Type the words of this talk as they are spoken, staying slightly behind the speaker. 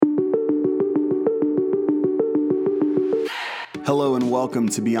Hello and welcome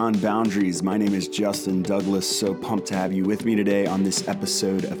to Beyond Boundaries. My name is Justin Douglas, so pumped to have you with me today on this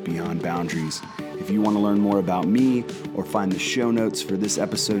episode of Beyond Boundaries. If you want to learn more about me or find the show notes for this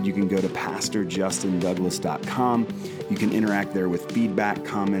episode, you can go to pastorjustindouglas.com. You can interact there with feedback,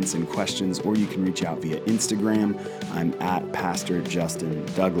 comments, and questions, or you can reach out via Instagram. I'm at Pastor Justin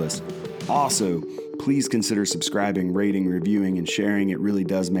Douglas. Also, please consider subscribing, rating, reviewing, and sharing. It really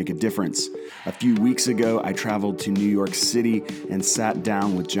does make a difference. A few weeks ago, I traveled to New York City and sat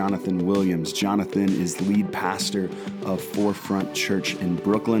down with Jonathan Williams. Jonathan is lead pastor of Forefront Church in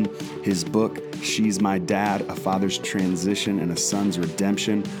Brooklyn. His book, She's My Dad, A Father's Transition and a Son's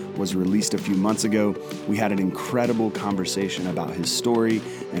Redemption, was released a few months ago. We had an incredible conversation about his story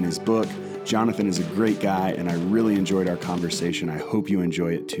and his book. Jonathan is a great guy, and I really enjoyed our conversation. I hope you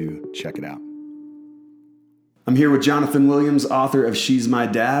enjoy it too. Check it out. I'm here with Jonathan Williams, author of She's My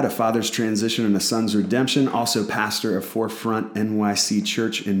Dad, A Father's Transition and a Son's Redemption, also pastor of Forefront NYC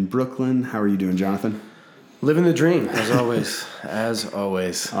Church in Brooklyn. How are you doing, Jonathan? Living the dream, as always.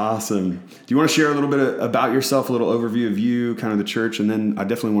 Awesome. Do you want to share a little bit about yourself, a little overview of you, kind of the church, and then I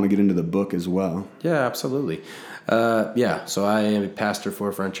definitely want to get into the book as well. Yeah, absolutely. So I am a pastor of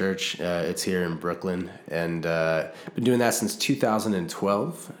Forefront Church. It's here in Brooklyn, and been doing that since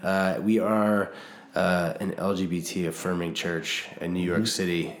 2012. We are an LGBT affirming church in New York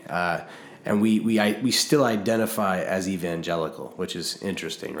City, and we still identify as evangelical, which is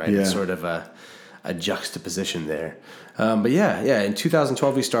interesting, right? Yeah. It's sort of a juxtaposition there. But in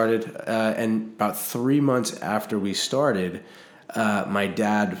 2012 we started, and about 3 months after we started, my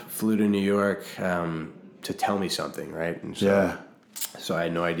dad flew to New York to tell me something, right? And so I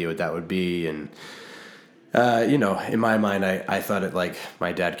had no idea what that would be, and in my mind, I thought it like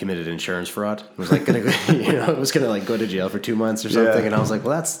my dad committed insurance fraud. It was like gonna, go to jail for 2 months or something. And I was like,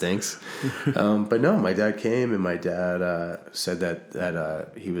 well, that stinks. But no, my dad came, and my dad said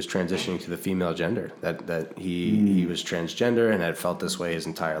that he was transitioning to the female gender, that he was transgender and had felt this way his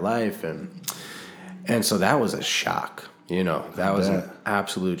entire life, and so that was a shock. That was an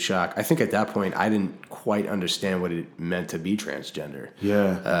absolute shock. I think at that point, I didn't quite understand what it meant to be transgender.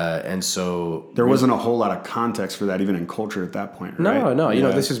 Yeah. And so there wasn't a whole lot of context for that, even in culture at that point, right? No.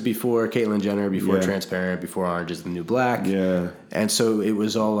 This is before Caitlyn Jenner, before Transparent, before Orange is the New Black. Yeah. And so it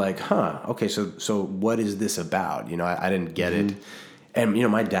was all like, okay, so what is this about? I didn't get it. And,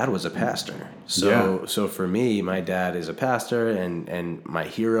 my dad was a pastor. So for me, my dad is a pastor and my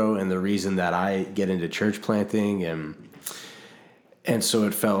hero, and the reason that I get into church planting, and so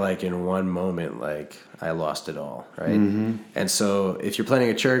it felt like in one moment, like I lost it all, right? Mm-hmm. And so if you're planning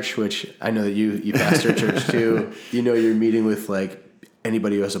a church, which I know that you pastor a church too, you're meeting with like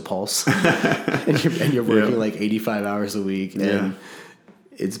anybody who has a pulse, and you're working like 85 hours a week, and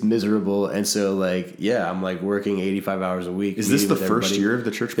it's miserable. And so I'm like working 85 hours a week. Is this the first year of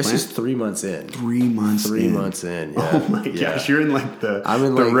the church plant? This is 3 months in. 3 months in. 3 months in. Yeah. Oh my gosh. You're in like the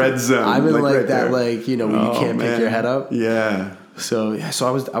red zone. I'm in like right that, there. when you can't pick your head up. Yeah. So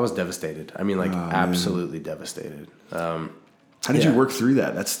I was devastated. I mean, absolutely devastated. How did you work through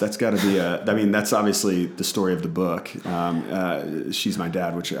that? That's got to be that's obviously the story of the book. She's My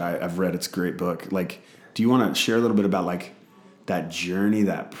Dad, which I've read. It's a great book. Like, do you want to share a little bit about like that journey,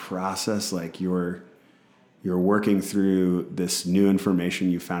 that process? Like you're working through this new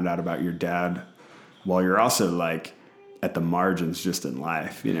information you found out about your dad, while you're also like at the margins just in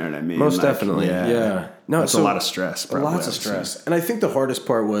life, you know what I mean? Most definitely, yeah. No, it's a lot of stress, probably. Lots of stress. And I think the hardest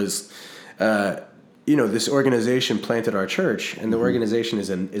part was, this organization planted our church, and the organization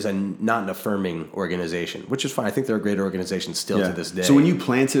is not an affirming organization, which is fine. I think they're a great organization still to this day. So when you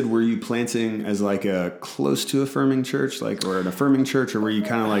planted, were you planting as like a close to affirming church, or an affirming church, or were you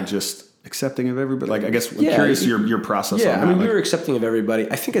kind of like just accepting of everybody? Like, I guess I'm curious your process on that. We were accepting of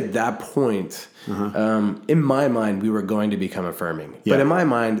everybody. I think at that point, in my mind, we were going to become affirming. Yeah. But in my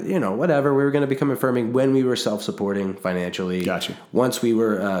mind, whatever, we were going to become affirming when we were self-supporting financially. Gotcha. Once we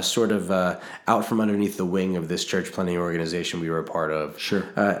were out from underneath the wing of this church planting organization we were a part of. Sure.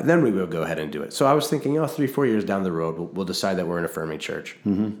 Then we will go ahead and do it. So I was thinking, 3-4 years down the road, we'll decide that we're an affirming church.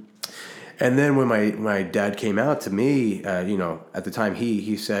 Mm-hmm. And then when my dad came out to me, at the time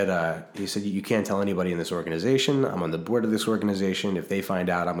he said you can't tell anybody in this organization. I'm on the board of this organization. If they find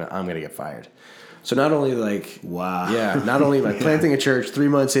out, I'm gonna get fired. So not only not only am I planting a church, 3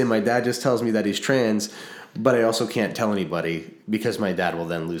 months in, my dad just tells me that he's trans, but I also can't tell anybody because my dad will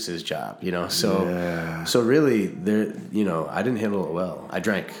then lose his job. So really there, I didn't handle it well. I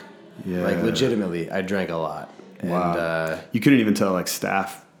drank, legitimately, I drank a lot. Wow. And you couldn't even tell like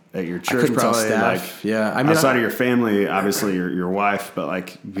staff at your I church, couldn't tell probably staff. like Yeah, I mean, outside of your family, obviously your wife, but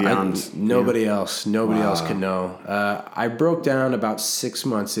like beyond nobody else could know. I broke down about 6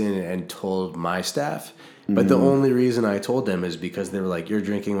 months in and told my staff, but the only reason I told them is because they were like, "You're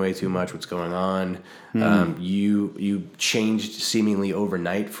drinking way too much. What's going on? You changed seemingly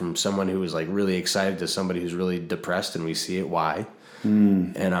overnight from someone who was like really excited to somebody who's really depressed, and we see it. Why?"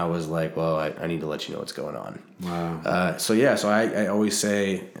 And I was like, well, I need to let you know what's going on. Wow. So I always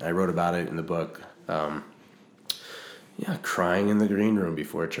say, I wrote about it in the book, crying in the green room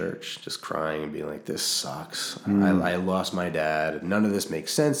before church, just crying and being like, this sucks. I lost my dad. None of this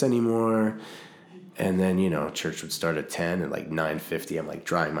makes sense anymore. And then, church would start at 10 and like 9:50, I'm like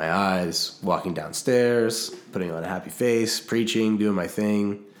drying my eyes, walking downstairs, putting on a happy face, preaching, doing my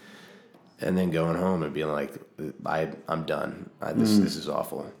thing. And then going home and being like, I'm done. This is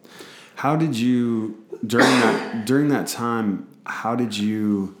awful. How did you during that time? How did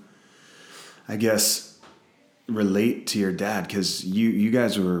you, I guess, relate to your dad? Because you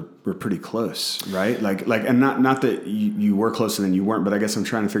guys were pretty close, right? Like, and not that you were closer than you weren't, but I guess I'm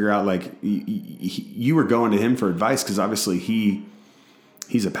trying to figure out like you were going to him for advice because obviously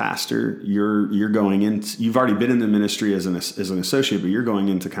he's a pastor. You're going in. You've already been in the ministry as an associate, but you're going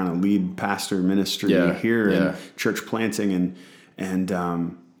into kind of lead pastor ministry here and church planting, and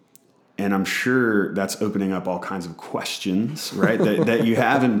I'm sure that's opening up all kinds of questions, right? that you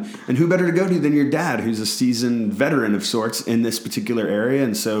have, and who better to go to than your dad, who's a seasoned veteran of sorts in this particular area.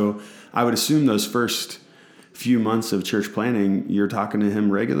 And so I would assume those first few months of church planning, you're talking to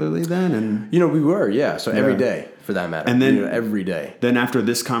him regularly then? And we were, yeah. So every day, for that matter. And then every day. Then after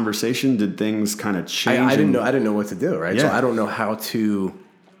this conversation, did things kind of change? I didn't know what to do, right? Yeah. So I don't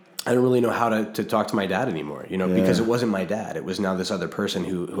really know how to talk to my dad anymore, because it wasn't my dad. It was now this other person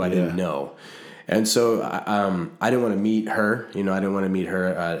who I didn't know. And so I didn't want to meet her. I didn't want to meet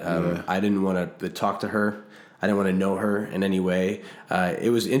her. I didn't want to talk to her. I didn't want to know her in any way.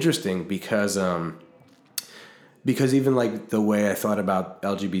 It was interesting because even like the way I thought about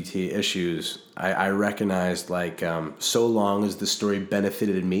LGBT issues, I recognized like so long as the story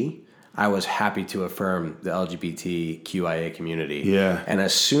benefited me, I was happy to affirm the LGBTQIA community. Yeah. And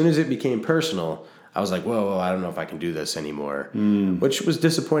as soon as it became personal, I was like, whoa, I don't know if I can do this anymore, which was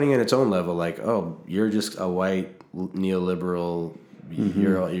disappointing in its own level. Like, oh, you're just a white neoliberal.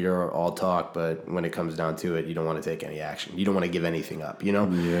 You're all talk, but when it comes down to it, you don't want to take any action. You don't want to give anything up, Yeah.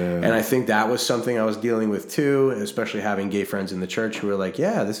 And I think that was something I was dealing with too, especially having gay friends in the church who were like,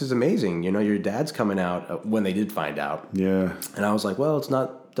 yeah, this is amazing. Your dad's coming out when they did find out. Yeah. And I was like, well,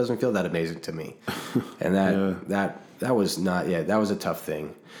 doesn't feel that amazing to me. And that was not, that was a tough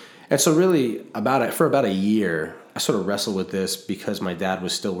thing. And so really for about a year, I sort of wrestled with this because my dad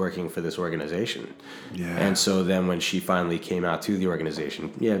was still working for this organization. Yeah. And so then when she finally came out to the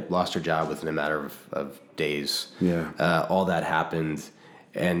organization, lost her job within a matter of days. Yeah. All that happened.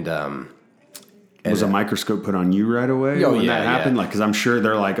 And was a microscope put on you right away when that happened? Like, because I'm sure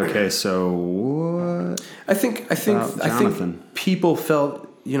they're like, okay, so what? I think people felt,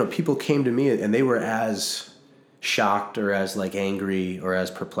 people came to me and they were as shocked or as like angry or as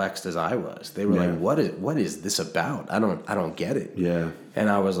perplexed as I was. They were like, what is this about? I don't get it. Yeah. And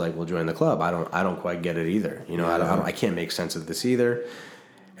I was like, well, join the club. I don't quite get it either. I can't make sense of this either.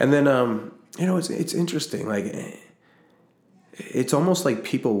 And then it's interesting. Like, it's almost like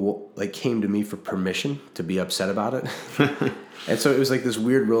people like came to me for permission to be upset about it. And so it was like this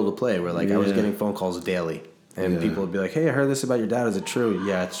weird role to play where like I was getting phone calls daily and people would be like, hey, I heard this about your dad. Is it true?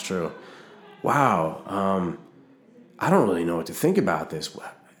 Yeah, it's true. Wow. I don't really know what to think about this.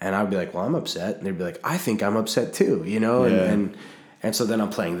 And I'd be like, well, I'm upset. And they'd be like, I think I'm upset too, And so then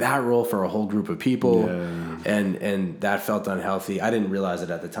I'm playing that role for a whole group of people. Yeah. And that felt unhealthy. I didn't realize it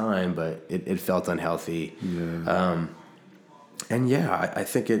at the time, but it felt unhealthy. Yeah. I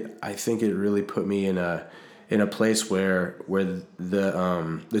think it really put me in a place where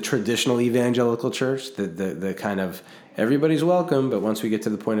the traditional evangelical church, the kind of everybody's welcome, but once we get to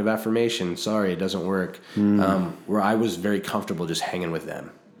the point of affirmation, sorry, it doesn't work. Where I was very comfortable just hanging with them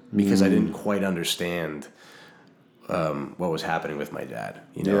because I didn't quite understand what was happening with my dad,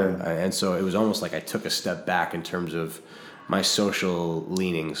 and so it was almost like I took a step back in terms of my social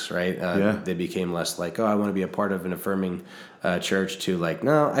leanings, right? They became less like, oh, I want to be a part of an affirming church to like,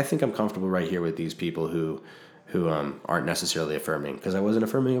 no, I think I'm comfortable right here with these people who aren't necessarily affirming because I wasn't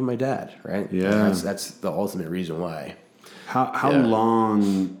affirming of my dad, right? Yeah. And that's the ultimate reason why. How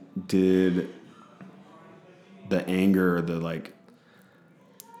long did the anger or the like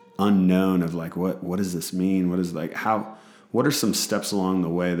unknown of like what does this mean? What are some steps along the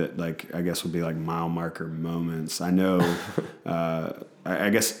way that like I guess would be like mile marker moments? I know I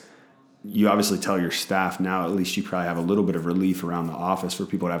guess you obviously tell your staff now, at least you probably have a little bit of relief around the office for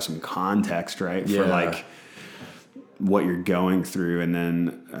people to have some context, right? Yeah. For like what you're going through. And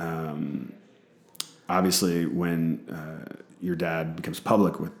then obviously when your dad becomes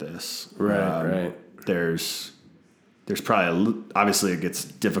public with this, right. There's probably obviously it gets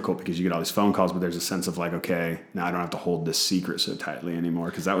difficult because you get all these phone calls, but there's a sense of like, okay, now I don't have to hold this secret so tightly anymore,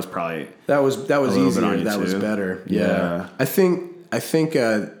 because that was probably that was easier. That too. Was better. Yeah. I think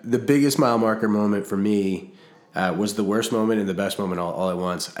the biggest mile marker moment for me was the worst moment and the best moment all at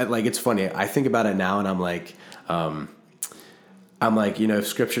once. It's funny. I think about it now and I'm like, if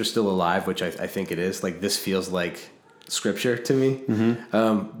Scripture's still alive, which I think it is, like this feels like Scripture to me.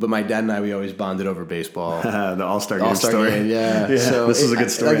 Mm-hmm. But my dad and I, we always bonded over baseball. The All-Star game story. Game, yeah. So this is a good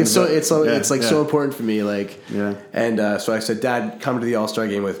story. It's so important for me. And so I said, Dad, come to the All-Star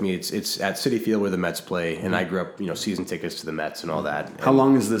game with me. It's at Citi Field where the Mets play, and I grew up, season tickets to the Mets and all that. And how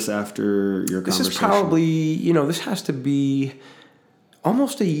long is this after your conversation? This is probably, this has to be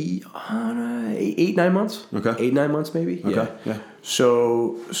almost 8-9 months. Okay. 8-9 months maybe. Okay. Yeah.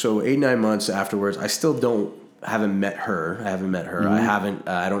 So 8-9 months afterwards, I still haven't met her. Mm-hmm.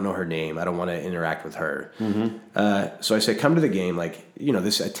 I don't know her name. I don't want to interact with her. Mm-hmm. So I say, come to the game.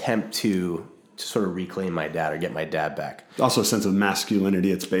 This attempt to sort of reclaim my dad or get my dad back. Also a sense of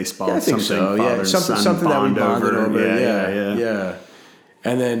masculinity. It's baseball. Yeah, I think so. Yeah, something that we bonded over. Yeah.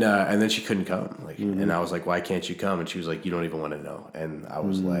 And then she couldn't come. Mm-hmm. And I was like, why can't you come? And she was like, you don't even want to know. And I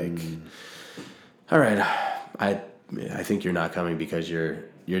was like, all right, I think you're not coming because you're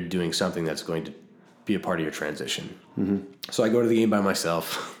doing something that's going to be a part of your transition. Mm-hmm. So I go to the game by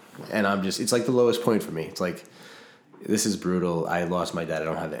myself, and it's like the lowest point for me. It's like, this is brutal. I lost my dad. I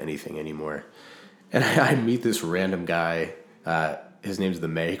don't have anything anymore. And I meet this random guy. His name's the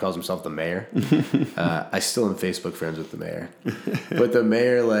mayor. He calls himself the mayor. I still am Facebook friends with the mayor. But the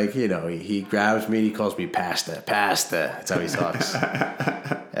mayor, he grabs me. He calls me pasta. That's how he talks.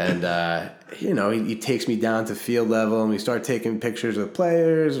 And, he takes me down to field level, and we start taking pictures of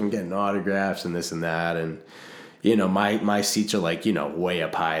players and getting autographs and this and that. And, my seats are way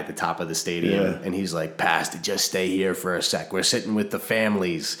up high at the top of the stadium. Yeah. And he's like, Pasta, just stay here for a sec. We're sitting with the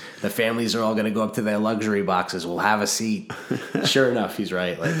families. The families are all going to go up to their luxury boxes. We'll have a seat. Sure enough, he's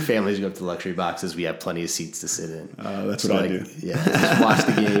right. Families go up to luxury boxes. We have plenty of seats to sit in. That's what I do. Yeah, just watch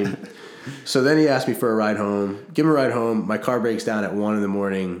the game. So then he asked me for a ride home. Give him a ride home. My car breaks down at 1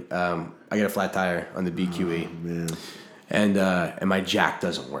 a.m. I get a flat tire on the BQE. Oh, man. And my jack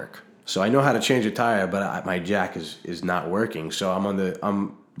doesn't work. So I know how to change a tire, but my jack is not working. So I'm on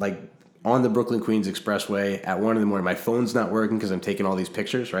the Brooklyn Queens Expressway at 1 a.m. My phone's not working because I'm taking all these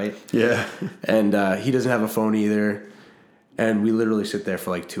pictures, right? Yeah. And he doesn't have a phone either. And we literally sit there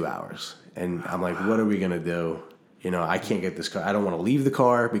for 2 hours. And I'm like, what are we gonna do? I can't get this car. I don't want to leave the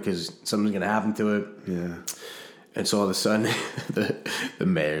car because something's gonna happen to it. Yeah. And so all of a sudden, the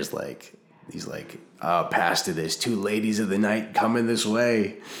mayor's he's like, Pastor, there's 2 ladies of the night coming this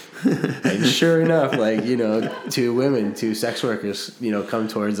way. And sure enough, 2 women, 2 sex workers, come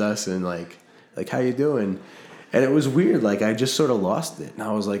towards us and how you doing? And it was weird. I just sort of lost it. And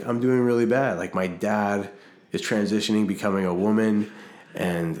I was like, I'm doing really bad. My dad is transitioning, becoming a woman,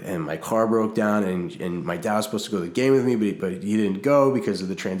 and my car broke down, and my dad was supposed to go to the game with me, but he didn't go because of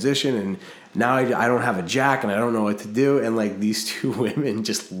the transition. And now I don't have a jack, and I don't know what to do. And these 2 women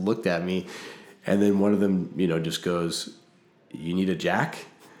just looked at me. And then one of them, just goes, you need a jack?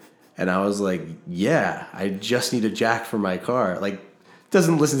 And I was like, yeah, I just need a jack for my car.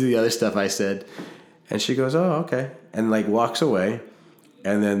 Doesn't listen to the other stuff I said. And she goes, oh, okay. And walks away.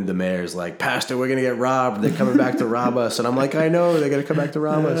 And then the mayor's like, Pastor, we're going to get robbed. They're coming back to rob us. And I'm like, I know, they're going to come back to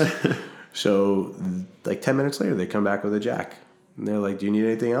rob us. So 10 minutes later, they come back with a jack. And they're like, do you need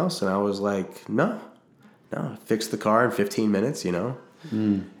anything else? And I was like, no, fix the car in 15 minutes,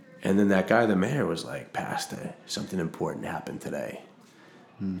 Mm. And then that guy, the mayor, was like, Pastor, something important happened today.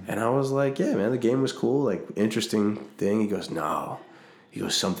 And I was like, yeah, man, the game was cool, interesting thing. He goes, no. He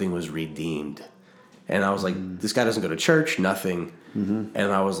goes, something was redeemed. And I was like, this guy doesn't go to church, nothing. Mm-hmm.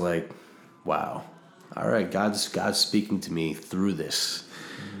 And I was like, wow. All right, God's speaking to me through this.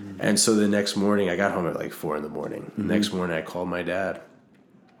 Mm-hmm. And so the next morning, I got home at 4 a.m. Mm-hmm. The next morning, I called my dad.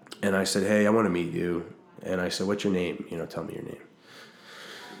 And I said, hey, I want to meet you. And I said, what's your name? Tell me your name.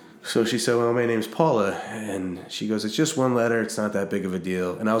 So she said, well, my name's Paula. And she goes, it's just 1 letter. It's not that big of a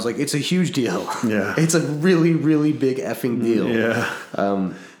deal. And I was like, it's a huge deal. Yeah. It's a really, really big effing deal. Yeah.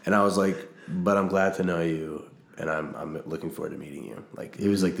 And I was like, but I'm glad to know you. And I'm looking forward to meeting you. It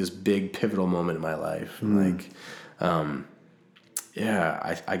was this big pivotal moment in my life. Mm.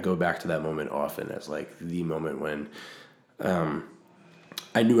 I go back to that moment often as the moment when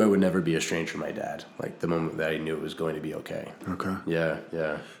I knew I would never be estranged from my dad. Like the moment that I knew it was going to be okay. Okay.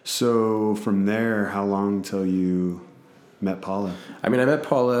 Yeah. So from there, how long till you met Paula? I mean, I met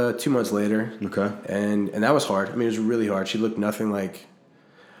Paula 2 months later. Okay. And that was hard. I mean, it was really hard. She looked nothing like...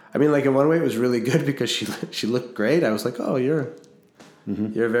 I mean, like in one way it was really good because she looked great. I was like, oh, you're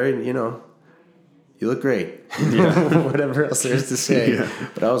very, you look great. Yeah. Whatever else there is to say. Yeah.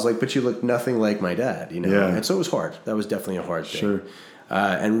 But I was like, but you look nothing like my dad, Yeah. And so it was hard. That was definitely a hard thing. Sure.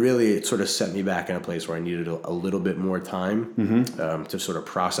 And really, it sort of set me back in a place where I needed a little bit more time to sort of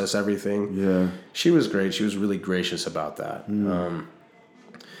process everything. Yeah, she was great. She was really gracious about that.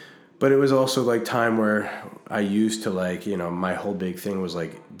 But it was also like time where I used to my whole big thing was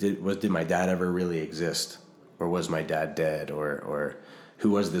like, did my dad ever really exist, or was my dad dead, or who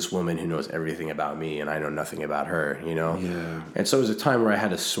was this woman who knows everything about me and I know nothing about her, Yeah. And so it was a time where I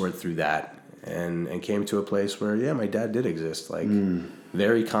had to sort through that and came to a place where my dad did exist, like.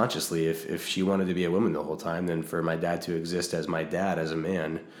 Very consciously, if she wanted to be a woman the whole time, then for my dad to exist as my dad, as a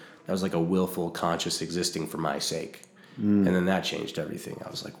man, that was like a willful, conscious existing for my sake. And then that changed everything. I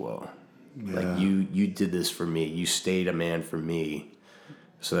was like, whoa, like you did this for me. You stayed a man for me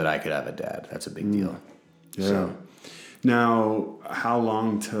so that I could have a dad. That's a big deal. Yeah. So. Now, how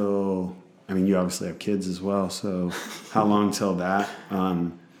long till, I mean, you obviously have kids as well. So how long till that?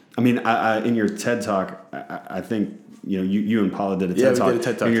 I mean, I in your TED Talk, I think, you and Paula did a TED Talk. We did a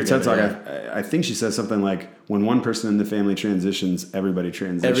TED Talk. In your together, TED Talk, I think she says something like, when one person in the family transitions, everybody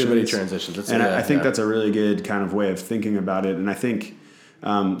transitions. Everybody transitions. I think that's a really good kind of way of thinking about it. And I think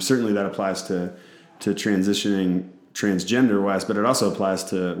certainly that applies to transitioning transgender-wise, but it also applies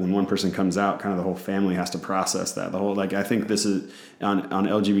to when one person comes out, kind of the whole family has to process that. The whole, like, I think this is on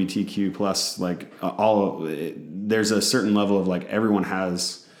LGBTQ plus, like, there's a certain level of, like, everyone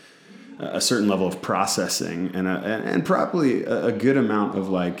has a certain level of processing and probably a good amount of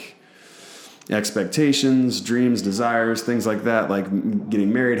like expectations, dreams, desires, things like that, like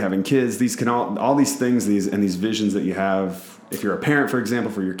getting married, having kids. These can all these things, these visions that you have. If you're a parent, for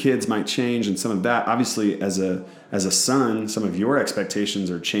example, for your kids might change, and some of that, obviously, as a son, some of your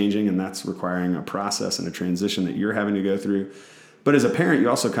expectations are changing, and that's requiring a process and a transition that you're having to go through. But as a parent, you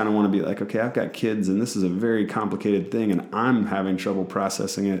also kind of want to be like, okay, I've got kids, and this is a very complicated thing, and I'm having trouble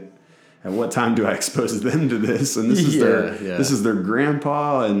processing it. At what time do I expose them to this? And this is their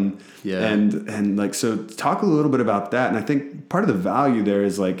grandpa, and like, so talk a little bit about that. And I think part of the value there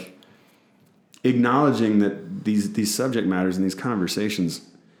is like acknowledging that these subject matters and these conversations,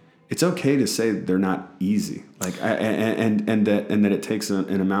 it's okay to say they're not easy. Like, and that it takes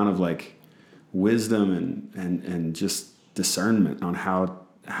an amount of like wisdom and just discernment on how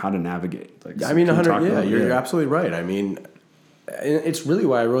to navigate. Like, I mean, 100. Yeah, you're absolutely right. I mean. It's really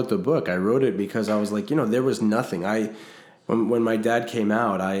why I wrote the book. I wrote it because I was like, there was nothing. When my dad came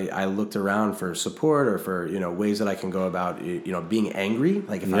out, I looked around for support or for, ways that I can go about, being angry.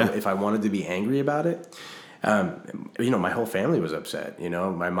 Like if I wanted to be angry about it, my whole family was upset.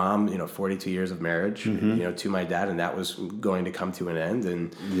 My mom, 42 years of marriage, to my dad, and that was going to come to an end.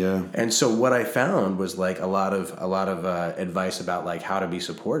 And so what I found was like a lot of advice about like how to be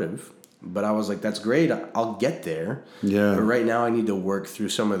supportive. But I was like, that's great. I'll get there. Yeah. But right now I need to work through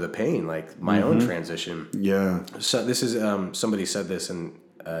some of the pain, like my own transition. Yeah. So this is, somebody said this and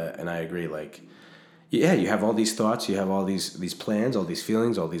I agree. Like, you have all these thoughts, you have all these plans, all these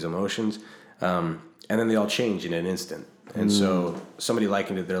feelings, all these emotions. And then they all change in an instant. And so somebody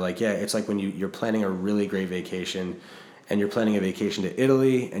likened it, they're like, it's like when you're planning a really great vacation and you're planning a vacation to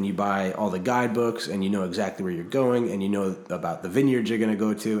Italy and you buy all the guidebooks and you know exactly where you're going and you know about the vineyards you're going to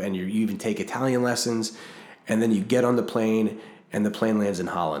go to and you even take Italian lessons, and then you get on the plane and the plane lands in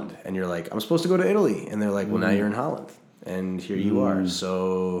Holland and you're like, I'm supposed to go to Italy, and they're like, well, now you're in Holland and here you are.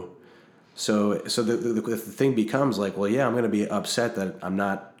 So the thing becomes like, well, I'm going to be upset that I'm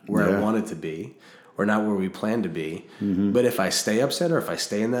not where I wanted to be or not where we plan to be. But if I stay upset or if I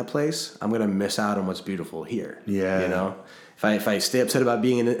stay in that place, I'm going to miss out on what's beautiful here. Yeah. If I stay upset about not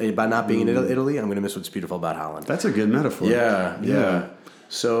being in Italy, I'm going to miss what's beautiful about Holland. That's a good metaphor. Yeah.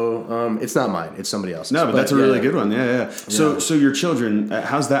 So it's not mine; it's somebody else's. No, but that's a really good one. Yeah. So your children,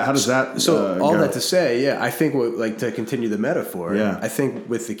 how does that? So all that to say, I think to continue the metaphor. Yeah. I think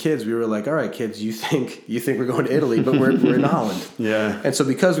with the kids, we were like, all right, kids, you think we're going to Italy, but we're in Holland. Yeah. And so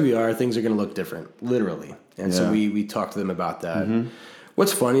because we are, things are going to look different, literally. And so we talked to them about that.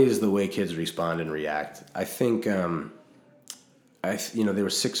 What's funny is the way kids respond and react. I think, they were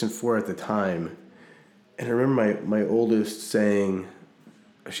 6 and 4 at the time, and I remember my oldest saying.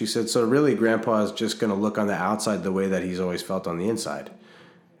 She said, so really Grandpa is just going to look on the outside the way that he's always felt on the inside.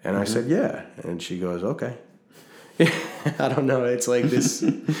 And I said, yeah. And she goes, okay. I don't know. It's like this.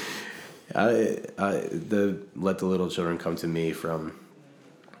 Let the little children come to me from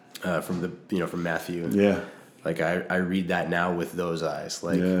Matthew. Yeah. Like I read that now with those eyes.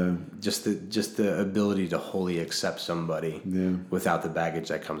 Like just the ability to wholly accept somebody without the baggage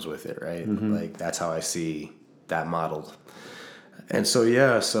that comes with it, right? Mm-hmm. Like that's how I see that modeled. And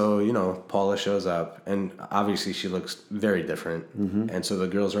so Paula shows up, and obviously she looks very different. Mm-hmm. And so the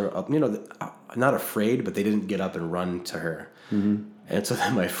girls are not afraid, but they didn't get up and run to her. Mm-hmm. And so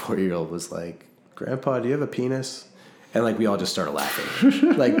then my 4-year-old was like, "Grandpa, do you have a penis?" And like we all just started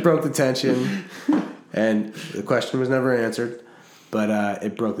laughing, like broke the tension. And the question was never answered, but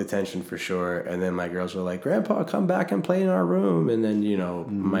it broke the tension for sure. And then my girls were like, "Grandpa, come back and play in our room." And then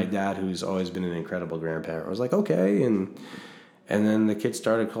my dad, who's always been an incredible grandparent, was like, "Okay." And then the kids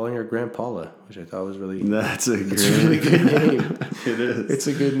started calling her Grandpaula, which I thought was really That's a really good name. It is. It's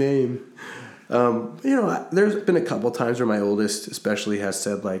a good name. There's been a couple times where my oldest especially has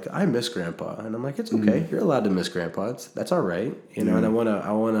said like, "I miss Grandpa," and I'm like, "It's okay. You're allowed to miss Grandpa. That's all right." And I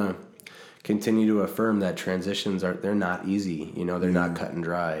wanna continue to affirm that transitions they're not easy. They're not cut and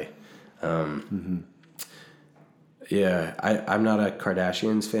dry. Yeah, I'm not a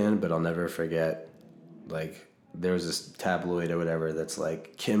Kardashians fan, but I'll never forget, like, there was this tabloid or whatever that's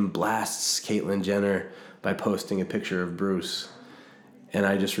like, Kim blasts Caitlyn Jenner by posting a picture of Bruce. And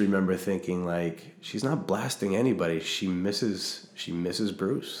I just remember thinking, like, she's not blasting anybody. She misses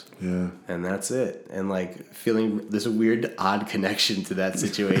Bruce. Yeah. And that's it. And, like, feeling this weird, odd connection to that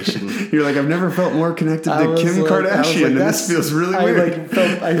situation. You're like, I've never felt more connected to Kim Kardashian, and this feels really weird.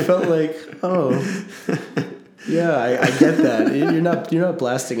 I felt like, oh, yeah, I get that. You're not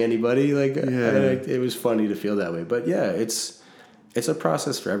blasting anybody. Like, it was funny to feel that way. But, yeah, it's a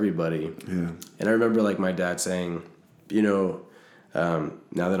process for everybody. Yeah. And I remember, like, my dad saying,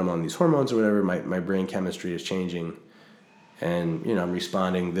 now that I'm on these hormones or whatever, my brain chemistry is changing, and I'm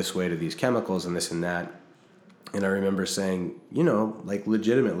responding this way to these chemicals and this and that. And I remember saying, like,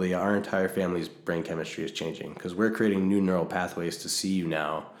 legitimately, our entire family's brain chemistry is changing because we're creating new neural pathways to see you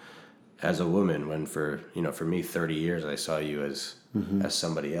now as a woman, when for me 30 years I saw you as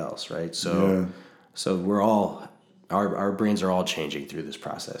somebody else, right? So we're all our brains are all changing through this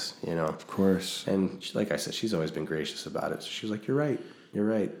process, Of course. And like I said, she's always been gracious about it. So she was like, you're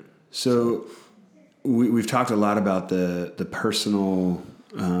right. So we've talked a lot about the personal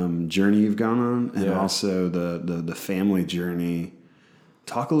journey you've gone on, and also the family journey.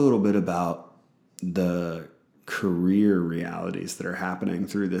 Talk a little bit about the career realities that are happening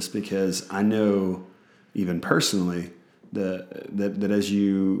through this, because I know even personally that as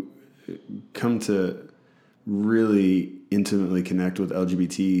you come to really intimately connect with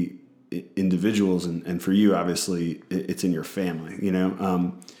LGBT individuals, and for you, obviously, it's in your family,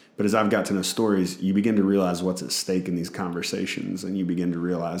 but as I've got to know stories, you begin to realize what's at stake in these conversations, and you begin to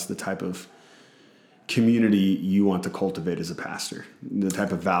realize the type of community you want to cultivate as a pastor, the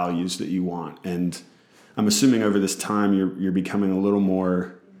type of values that you want. And I'm assuming over this time you're becoming a little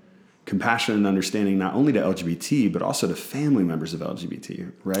more compassionate and understanding, not only to LGBT, but also to family members of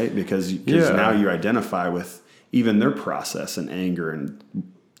LGBT, right? Because now you identify with even their process and anger, and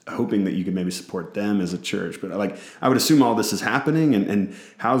hoping that you can maybe support them as a church. But like, I would assume all this is happening, and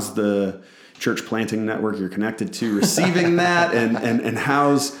how's the church planting network you're connected to receiving that, and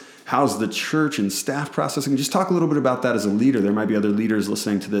how's the church and staff processing? Just talk a little bit about that as a leader. There might be other leaders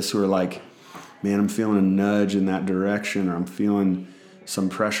listening to this who are like, man, I'm feeling a nudge in that direction, or I'm feeling some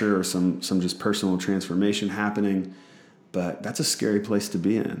pressure or some just personal transformation happening. But that's a scary place to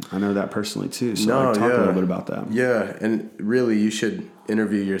be in. I know that personally too. So talk a little bit about that. Yeah, and really you should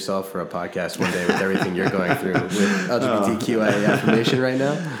interview yourself for a podcast one day with everything you're going through with LGBTQIA affirmation right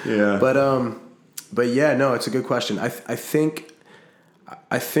now. Yeah. But yeah, no, it's a good question. I think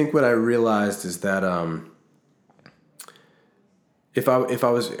what I realized is that if I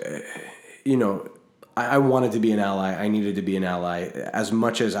was, I wanted to be an ally. I needed to be an ally. As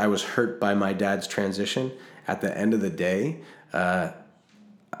much as I was hurt by my dad's transition, at the end of the day, I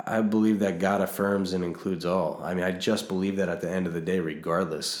believe that God affirms and includes all. I mean, I just believe that at the end of the day,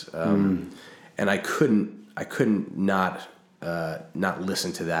 regardless. And I couldn't not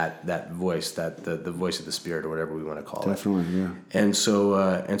listen to that voice, that the voice of the Spirit, or whatever we want to call it. Definitely, yeah. And so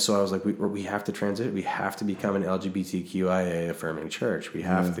I was like, we have to transit. We have to become an LGBTQIA affirming church. We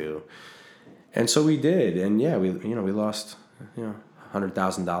have to. And so we did, and we lost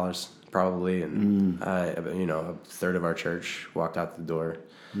 $100,000 probably, and a third of our church walked out the door.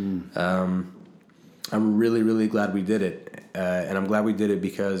 I'm really, really glad we did it, and I'm glad we did it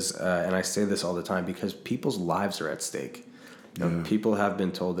because, and I say this all the time, because people's lives are at stake. People have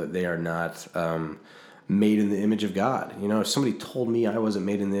been told that they are not made in the image of God. You know, if somebody told me I wasn't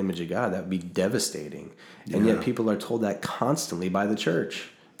made in the image of God, that would be devastating. And yet people are told that constantly by the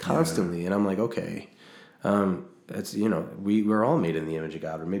church, constantly. And I'm like, okay, it's, you know, we're all made in the image of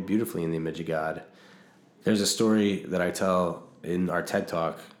God. We're made beautifully in the image of God. There's a story that I tell in our TED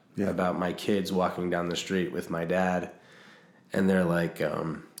Talk about my kids walking down the street with my dad. And they're like,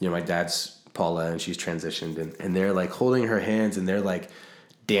 you know, my dad's Paula and she's transitioned. And they're like holding her hands and they're like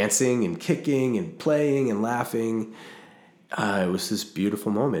dancing and kicking and playing and laughing. It was this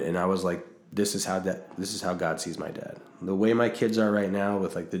beautiful moment. And I was like, this is how God sees my dad. The way my kids are right now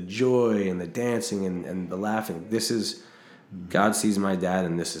with like the joy and the dancing and the laughing, this is, God sees my dad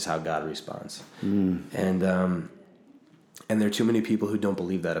and this is how God responds. And there are too many people who don't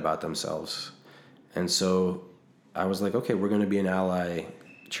believe that about themselves. And so I was like, okay, we're going to be an ally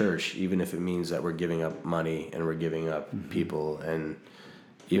church, even if it means that we're giving up money and we're giving up people, and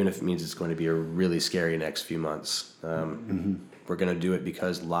even if it means it's going to be a really scary next few months. We're going to do it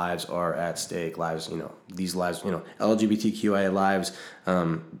because lives are at stake. Lives, you know, these lives, you know, LGBTQIA lives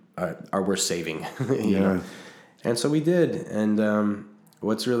are worth saving. you know? And so we did. And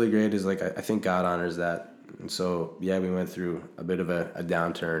what's really great is like I think God honors that. And so we went through a bit of a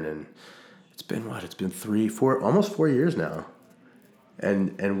downturn, and it's been almost 4 years now.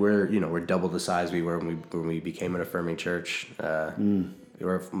 And we're double the size we were when we became an affirming church.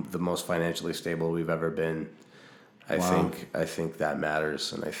 We're the most financially stable we've ever been. I think that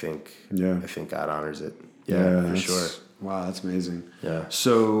matters, and I think God honors it. Yeah, for sure. Wow, that's amazing. Yeah.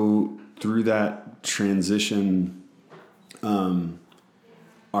 So through that transition, are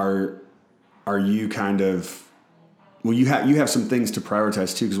you kind of, well, you have some things to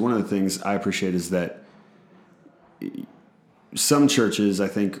prioritize too, because one of the things I appreciate is that some churches, I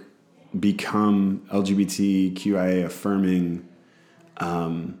think, become LGBTQIA affirming,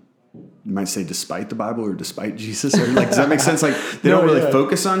 you might say despite the Bible or despite Jesus, or like, does that make sense? Like they don't really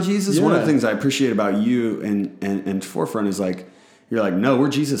focus on Jesus. One of the things I appreciate about you and Forefront is like, you're like, no, we're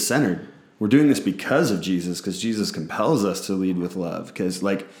Jesus centered. We're doing this because of Jesus, because Jesus compels us to lead with love. Because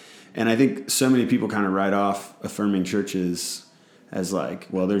like, and I think so many people kind of write off affirming churches as like,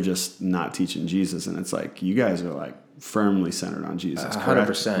 well, they're just not teaching Jesus. And it's like, you guys are like firmly centered on Jesus.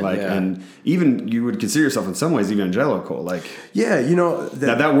 100%. Like, and even you would consider yourself in some ways evangelical. Like, you know,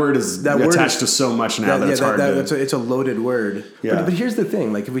 that word is attached to so much now that it's hard to. It's a loaded word. Yeah. But here's the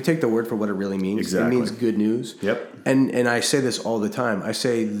thing: like, if we take the word for what it really means, it means good news. Yep. And I say this all the time. I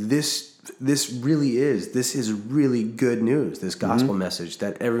say this is really good news. This gospel message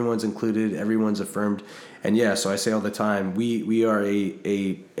that everyone's included, everyone's affirmed, and so I say all the time, we are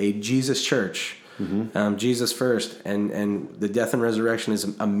a Jesus church. Jesus first, and the death and resurrection is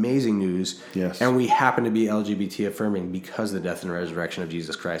amazing news. Yes. And we happen to be LGBT affirming because the death and resurrection of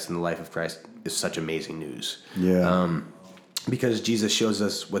Jesus Christ and the life of Christ is such amazing news. Yeah. Because Jesus shows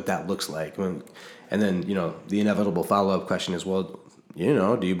us what that looks like. And then, you know, the inevitable follow-up question is, well, you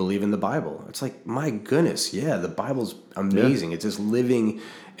know, do you believe in the Bible? It's like, my goodness, the Bible's amazing. It's this living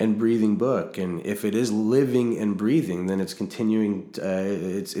and breathing book, and if it is living and breathing, then it's continuing.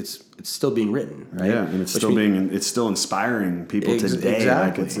 It's still being written, right? Yeah, and it's still inspiring people today.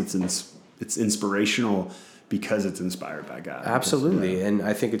 Exactly. Like it's inspirational because it's inspired by God. Absolutely, and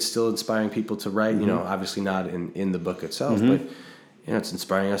I think it's still inspiring people to write. You know, obviously not in the book itself, but you know, it's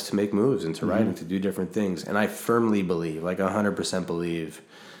inspiring us to make moves and to write and to do different things. And I firmly believe, like 100% believe,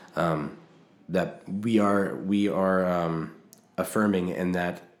 that we are affirming, and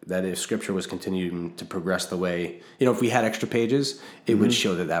that if Scripture was continuing to progress the way, you know, if we had extra pages, it would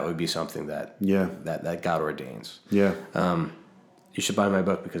show that would be something that God ordains. Yeah. You should buy my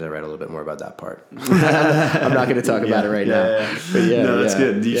book because I write a little bit more about that part. I'm not going to talk about it right now. Yeah. But no, that's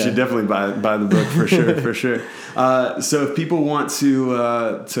good. You should definitely buy the book for sure, for sure. So if people want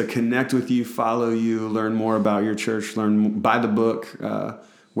to connect with you, follow you, learn more about your church, buy the book,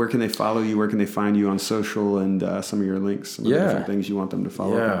 where can they follow you? Where can they find you on social, and some of your links, some of the different things you want them to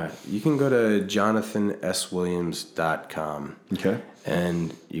follow? Yeah, you can go to jonathanswilliams.com. Okay.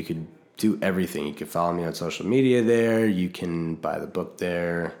 And you could do everything. You can follow me on social media there. You can buy the book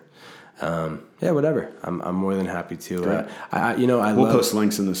there. Whatever. I'm more than happy to. We'll post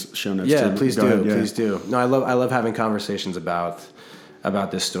links in the show notes. Yeah, too. please do. No, I love having conversations about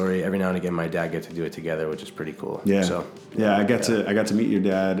this story. Every now and again, my dad get to do it together, which is pretty cool. Yeah. So I got to meet your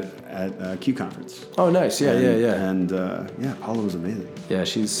dad at Q Conference. Oh, nice. Yeah. And Paula was amazing. Yeah,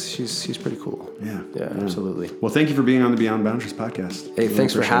 she's pretty cool. Yeah, absolutely. Well, thank you for being on the Beyond Boundaries podcast. Hey,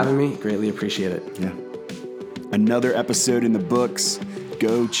 thanks for having me. Greatly appreciate it. Yeah. Another episode in the books.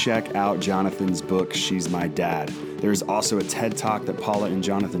 go check out Jonathan's book, She's My Dad. There's also a TED Talk that Paula and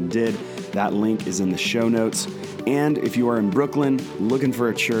Jonathan did. That link is in the show notes. And if you are in Brooklyn looking for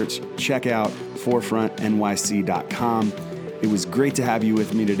a church, check out forefrontnyc.com. It was great to have you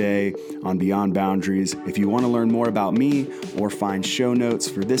with me today on Beyond Boundaries. If you want to learn more about me or find show notes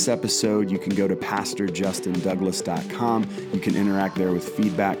for this episode, you can go to pastorjustindouglas.com. You can interact there with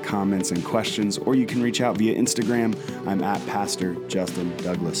feedback, comments, and questions, or you can reach out via Instagram. I'm at Pastor Justin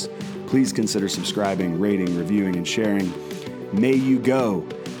Douglas. Please consider subscribing, rating, reviewing, and sharing. May you go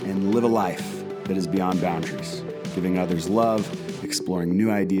and live a life that is beyond boundaries, giving others love, exploring new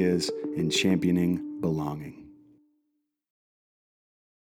ideas, and championing belonging.